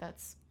 like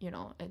that's,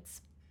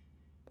 it's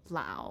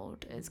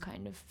loud, it's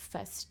kind of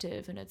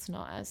festive, and it's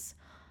not as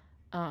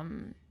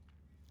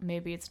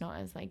maybe it's not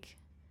as like,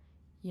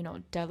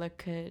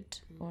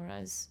 delicate or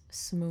as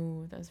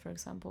smooth as, for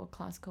example, a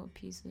classical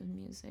piece of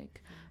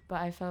music.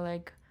 But I felt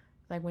like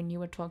when you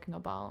were talking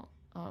about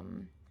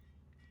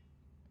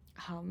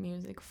how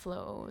music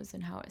flows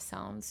and how it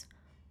sounds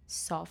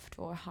soft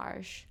or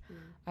harsh,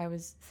 I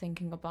was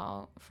thinking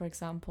about, for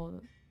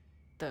example,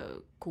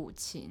 the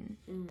guqin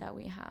that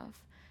we have.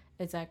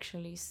 It's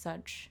actually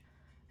such,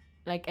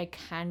 like, it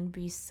can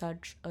be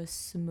such a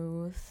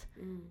smooth,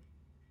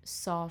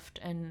 soft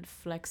and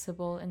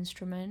flexible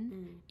instrument,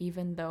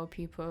 even though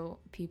people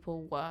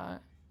were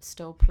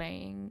still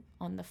playing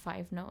on the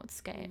 5-note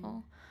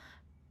scale.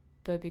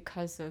 But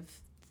because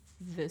of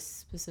this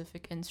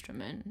specific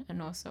instrument,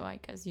 and also I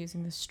guess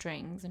using the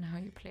strings and how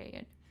you play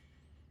it,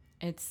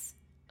 it's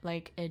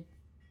like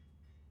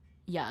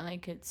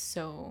it's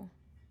so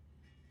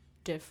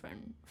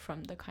different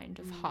from the kind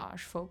of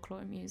harsh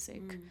folklore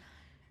music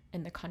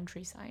in the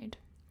countryside.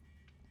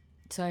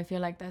 So I feel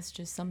like that's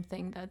just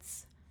something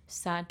that's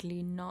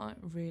sadly not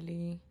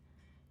really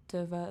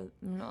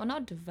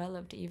not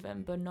developed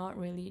even, but not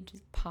really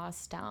just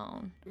passed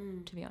down,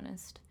 to be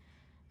honest,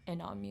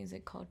 in our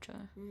music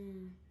culture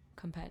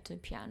compared to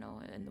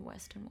piano in the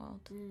Western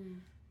world.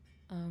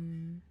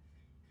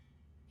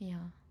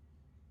 Yeah.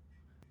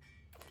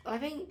 I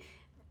think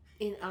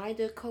in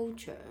either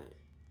culture,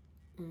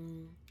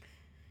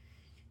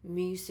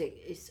 music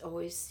is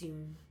always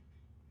seem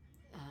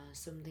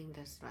something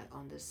that's like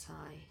on the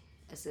side,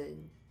 as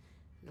in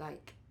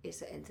like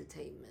it's an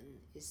entertainment.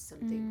 It's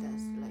something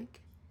that's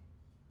like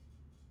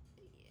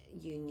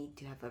you need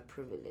to have a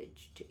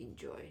privilege to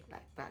enjoy,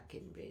 like back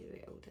in very,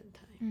 very olden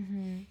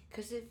time.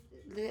 Because if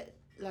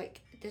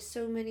there's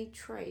so many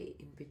trade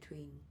in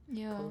between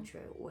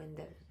culture, when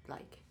there's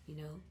like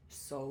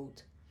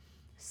sold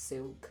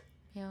silk,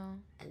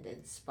 and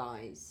then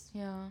spice,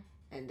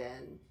 and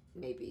then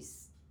maybe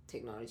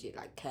technology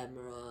like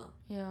camera,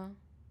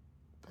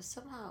 but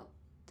somehow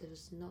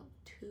there's not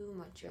too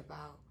much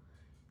about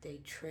they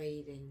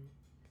trading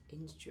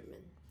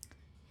instrument.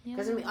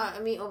 Because I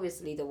mean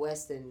obviously the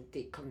Western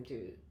did come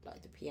to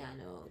like the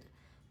piano,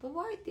 but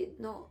why did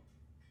not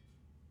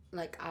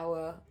like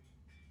our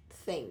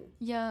thing?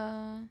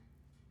 Because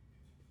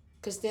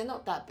they're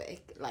not that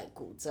big, like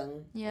古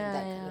筝 and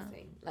that kind of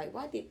thing. Like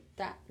why did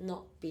that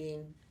not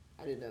being,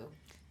 I don't know,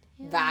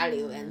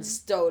 value and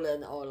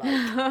stolen, or like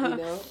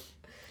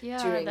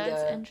during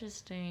that's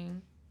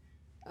interesting.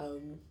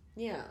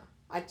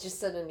 I just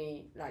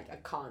suddenly like I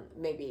can't,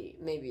 maybe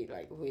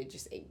like we're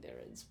just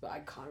ignorant, but I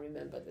can't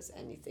remember there's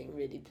anything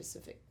really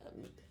specific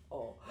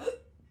or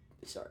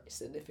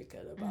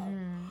significant about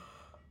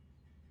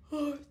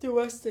the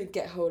Western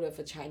get hold of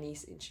a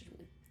Chinese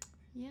instrument.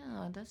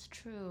 Yeah, that's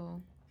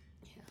true.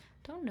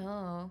 Don't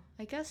know,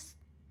 I guess.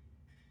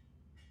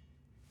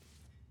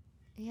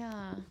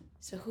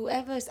 So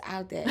whoever's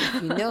out there,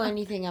 if you know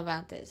anything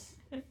about this,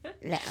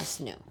 let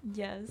us know.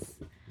 Yes.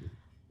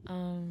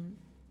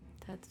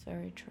 That's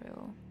very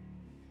true.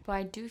 But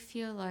I do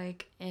feel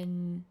like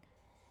in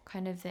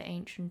kind of the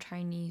ancient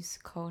Chinese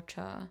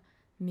culture,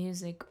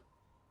 music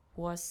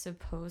was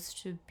supposed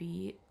to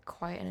be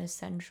quite an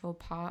essential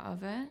part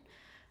of it.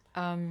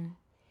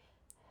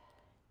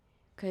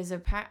 Because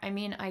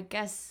I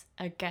guess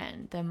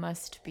again there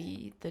must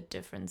be the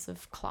difference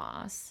of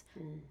class,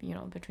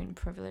 between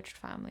privileged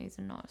families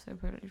and not so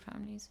privileged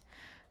families.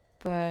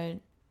 But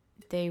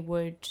they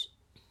would,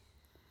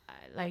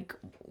 like,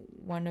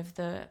 one of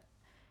the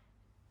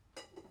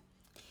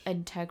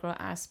integral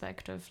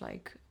aspect of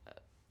like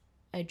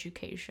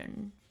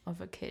education of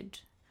a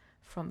kid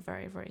from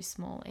very, very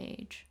small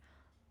age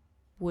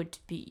would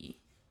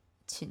be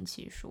琴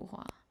棋书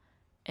画,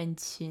 and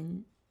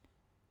qin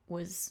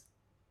was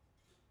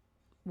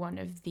one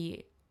of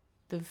the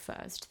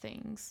first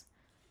things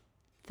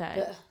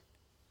that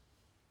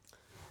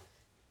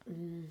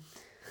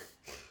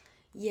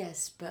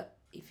yes, but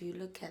if you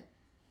look at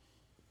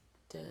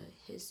the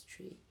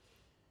history,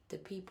 the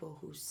people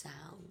who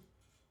sound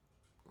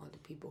or the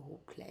people who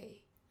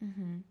play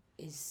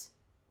is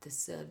the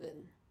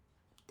servant.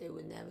 They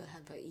will never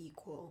have an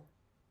equal.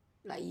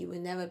 Like, you will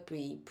never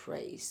be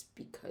praised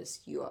because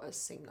you are a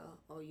singer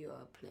or you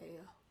are a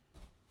player.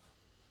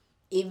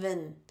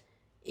 Even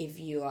if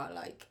you are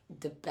like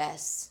the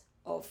best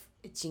of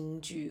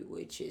Jingju,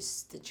 which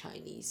is the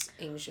Chinese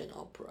ancient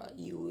opera,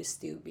 you will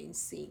still be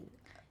seen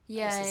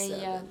as a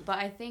servant. But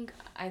I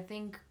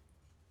think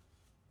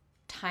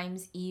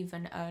times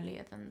even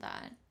earlier than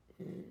that,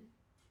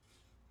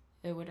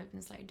 it would have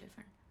been slightly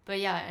different. But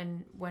yeah,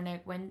 and when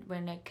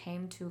it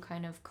came to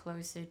kind of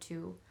closer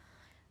to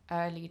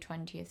early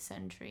 20th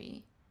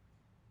century,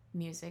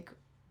 music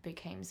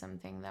became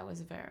something that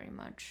was very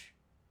much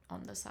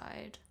on the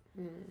side.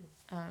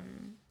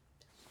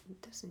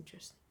 That's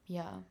interesting.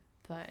 Yeah,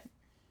 but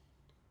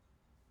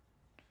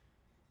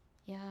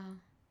yeah.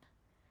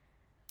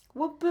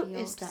 What book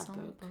is that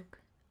book?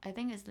 I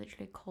think it's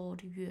literally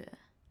called Yue,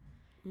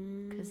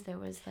 because there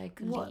was like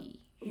What? Li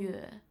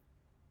Yue.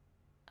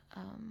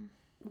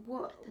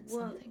 What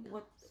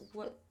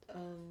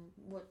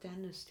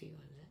dynasty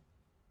was it?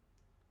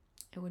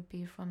 It would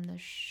be from the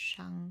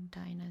Shang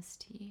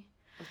dynasty.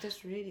 Oh,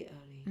 that's really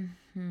early.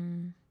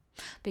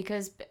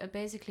 Because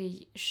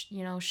basically,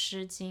 you know,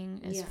 Shi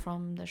Jing is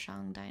from the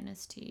Shang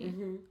dynasty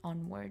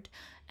onward,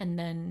 and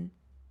then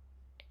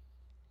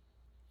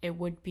it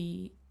would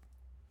be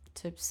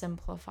to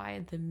simplify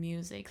the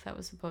music that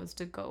was supposed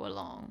to go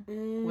along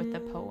with the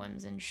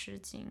poems in Shi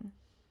Jing,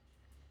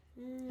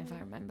 if I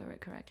remember it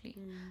correctly.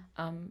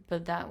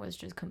 But that was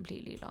just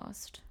completely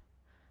lost.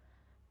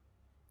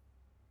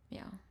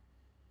 Yeah.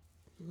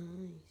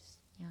 Nice.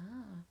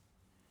 Yeah.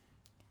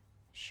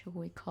 Should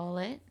we call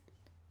it?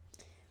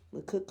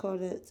 We could call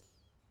it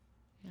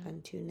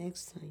until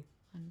next time.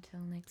 Until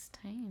next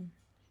time.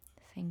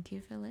 Thank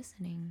you for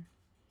listening.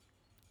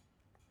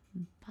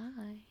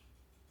 Bye.